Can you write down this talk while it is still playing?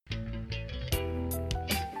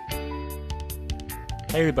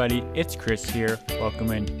Hey everybody, it's Chris here,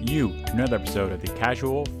 welcoming you to another episode of the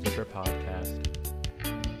Casual Flipper Podcast.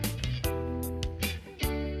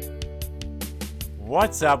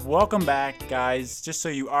 What's up? Welcome back, guys. Just so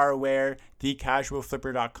you are aware,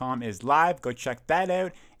 thecasualflipper.com is live. Go check that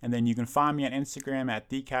out. And then you can find me on Instagram at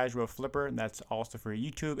thecasualflipper. That's also for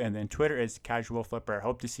YouTube. And then Twitter is Casual Flipper.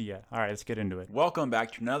 Hope to see you. All right, let's get into it. Welcome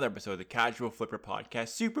back to another episode of the Casual Flipper Podcast.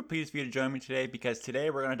 Super pleased for you to join me today because today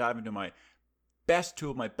we're going to dive into my best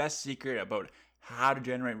tool, my best secret about how to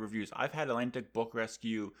generate reviews. I've had Atlantic Book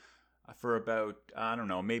Rescue for about,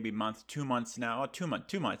 maybe a month, 2 months now. 2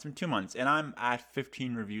 months. And I'm at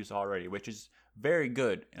 15 reviews already, which is very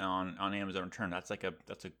good on Amazon return. That's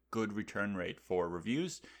a good return rate for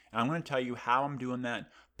reviews. And I'm going to tell you how I'm doing that.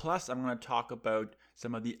 Plus, I'm going to talk about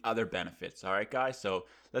some of the other benefits. All right, guys? So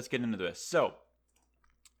let's get into this. So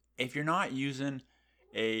if you're not using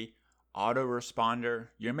a autoresponder,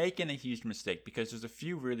 you're making a huge mistake because there's a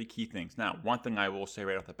few really key things. Now, one thing I will say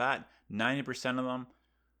right off the bat, 90%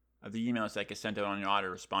 of the emails that get sent out on your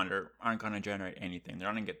autoresponder aren't going to generate anything.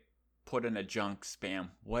 They're going to get put in a junk, spam,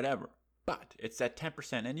 whatever. But it's that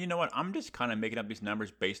 10%. And you know what? I'm just kind of making up these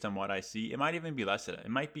numbers based on what I see. It might even be less than that.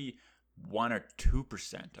 It might be 1 or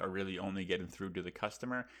 2% are really only getting through to the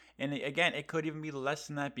customer. And again, it could even be less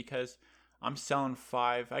than that because I'm selling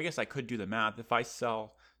 5. I guess I could do the math. If I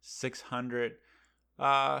sell 600,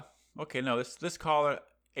 let's call it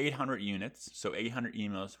 800 units. So 800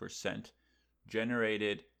 emails were sent,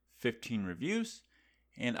 generated 15 reviews.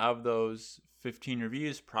 And of those 15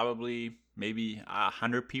 reviews, probably maybe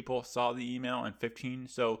 100 people saw the email and 15.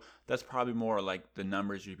 So that's probably more like the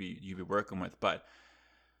numbers you'd be working with. But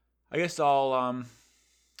I guess I'll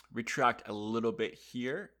retract a little bit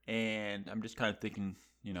here. And I'm just kind of thinking,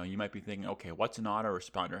 you might be thinking, okay, what's an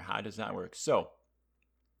autoresponder? How does that work? So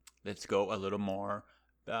let's go a little more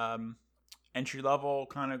entry level,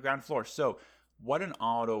 kind of ground floor. So what an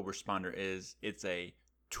autoresponder is, it's a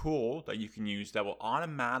tool that you can use that will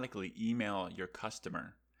automatically email your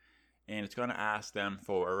customer, and it's going to ask them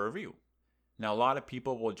for a review. Now, a lot of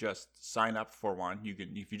people will just sign up for one. You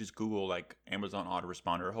can, if you just Google like Amazon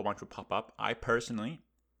autoresponder, a whole bunch will pop up. I personally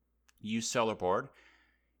use Sellerboard,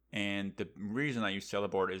 and the reason I use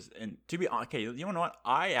Sellerboard is, and to be okay, you know what?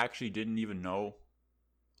 I actually didn't even know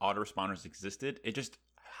autoresponders existed. It just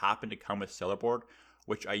happened to come with Sellerboard,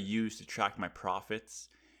 which I use to track my profits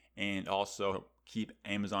and also keep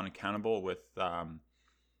Amazon accountable with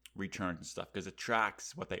returns and stuff, because it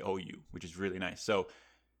tracks what they owe you, which is really nice. So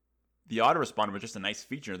the autoresponder was just a nice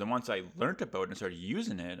feature. Then once I learned about it and started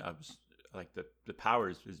using it, I was like, the power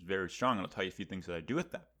is very strong, and I'll tell you a few things that I do with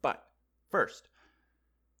that. But first,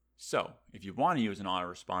 so if you want to use an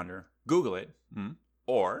autoresponder, Google it,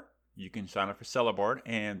 or you can sign up for Sellerboard,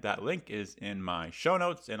 and that link is in my show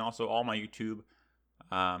notes, and also all my YouTube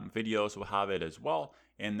videos will have it as well.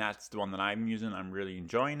 And that's the one that I'm using. I'm really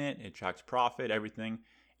enjoying it. It tracks profit, everything.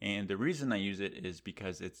 And the reason I use it is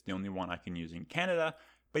because it's the only one I can use in Canada.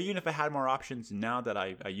 But even if I had more options, now that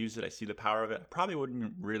I use it, I see the power of it, I probably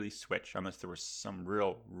wouldn't really switch unless there was some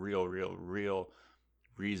real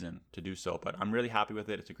reason to do so. But I'm really happy with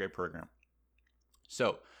it. It's a great program.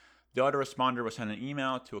 So the autoresponder will send an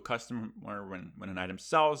email to a customer when an item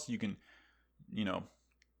sells. You can,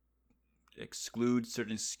 exclude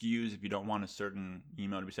certain SKUs if you don't want a certain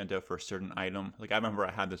email to be sent out for a certain item. Like I remember I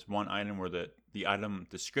had this one item where the item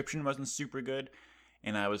description wasn't super good,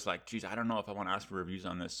 and I was like, geez, I don't know if I want to ask for reviews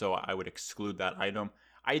on this, so I would exclude that item.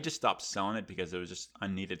 I just stopped selling it because it was just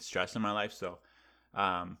unneeded stress in my life. So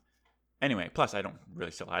anyway, plus I don't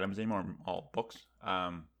really sell items anymore, I'm all books.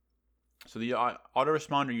 So the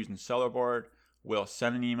autoresponder using Sellerboard will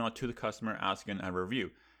send an email to the customer asking a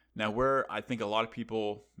review. Now, where I think a lot of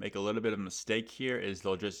people make a little bit of a mistake here is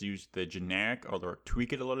they'll just use the generic, or they'll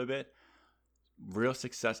tweak it a little bit. Real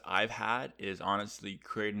success I've had is honestly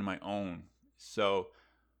creating my own. So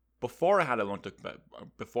before I had Atlantic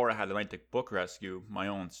Book Rescue, my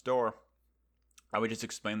own store, I would just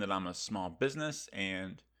explain that I'm a small business,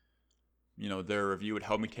 and their review would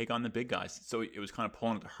help me take on the big guys. So it was kind of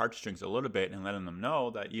pulling at the heartstrings a little bit and letting them know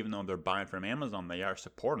that even though they're buying from Amazon, they are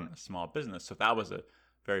supporting a small business. So that was a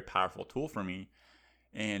very powerful tool for me.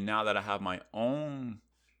 And now that I have my own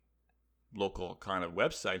local kind of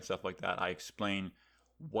website and stuff like that, I explain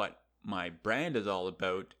what my brand is all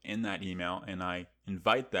about in that email, and I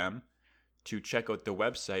invite them to check out the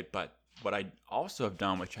website. But what I also have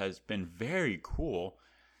done, which has been very cool,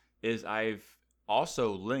 is I've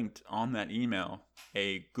also linked on that email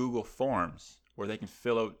a Google Forms where they can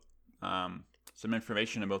fill out some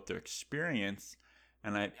information about their experience.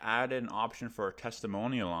 And I added an option for a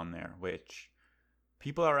testimonial on there, which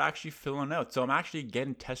people are actually filling out. So I'm actually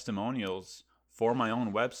getting testimonials for my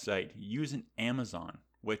own website using Amazon,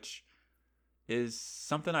 which is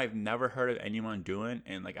something I've never heard of anyone doing,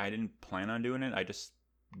 and like I didn't plan on doing it. I just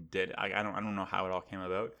did. I don't know how it all came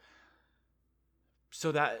about.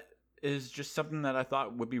 So that is just something that I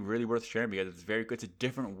thought would be really worth sharing because it's very good. It's a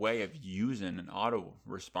different way of using an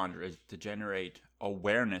autoresponder is to generate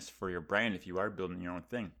awareness for your brand if you are building your own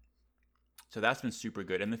thing. So that's been super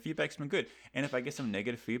good, and the feedback's been good. And if I get some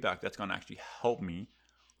negative feedback, that's going to actually help me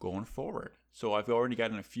going forward. So I've already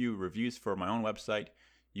gotten a few reviews for my own website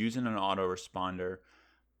using an autoresponder.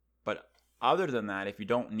 But other than that, if you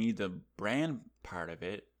don't need the brand part of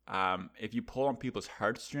it, if you pull on people's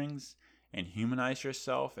heartstrings and humanize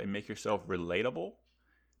yourself and make yourself relatable,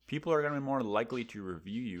 people are going to be more likely to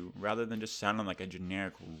review you rather than just sounding like a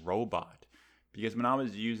generic robot. Because when I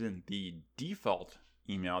was using the default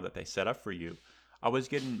email that they set up for you, I was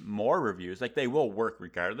getting more reviews. Like they will work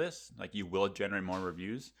regardless. Like you will generate more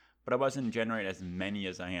reviews, but I wasn't generating as many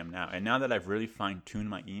as I am now. And now that I've really fine-tuned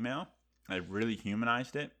my email, I've really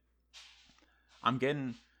humanized it, I'm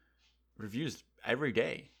getting reviews every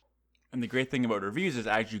day. And the great thing about reviews is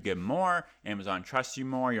as you get more, Amazon trusts you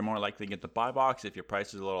more, you're more likely to get the buy box if your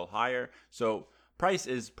price is a little higher. So price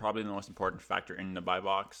is probably the most important factor in the buy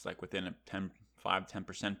box, like within a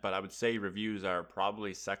 5-10%. But I would say reviews are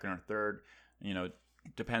probably second or third. You know,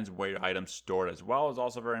 depends where your item's stored as well is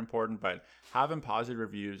also very important. But having positive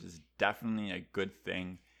reviews is definitely a good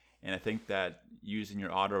thing. And I think that using your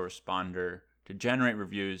autoresponder to generate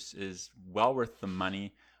reviews is well worth the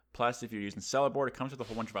money. Plus, if you're using Sellerboard, it comes with a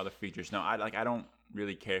whole bunch of other features. Now, I don't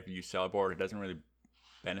really care if you use Sellerboard. It doesn't really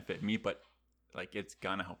benefit me, but like it's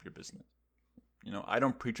gonna help your business. You know, I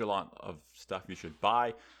don't preach a lot of stuff you should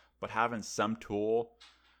buy, but having some tool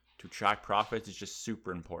to track profits is just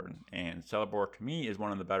super important. And Sellerboard to me is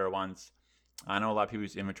one of the better ones. I know a lot of people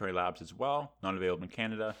use Inventory Labs as well, not available in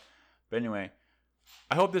Canada. But anyway,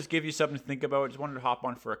 I hope this gave you something to think about. Just wanted to hop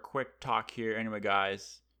on for a quick talk here. Anyway,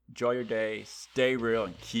 guys, enjoy your day, stay real,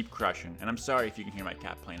 and keep crushing. And I'm sorry if you can hear my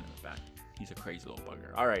cat playing in the back. He's a crazy little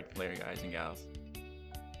bugger. All right, later, guys and gals.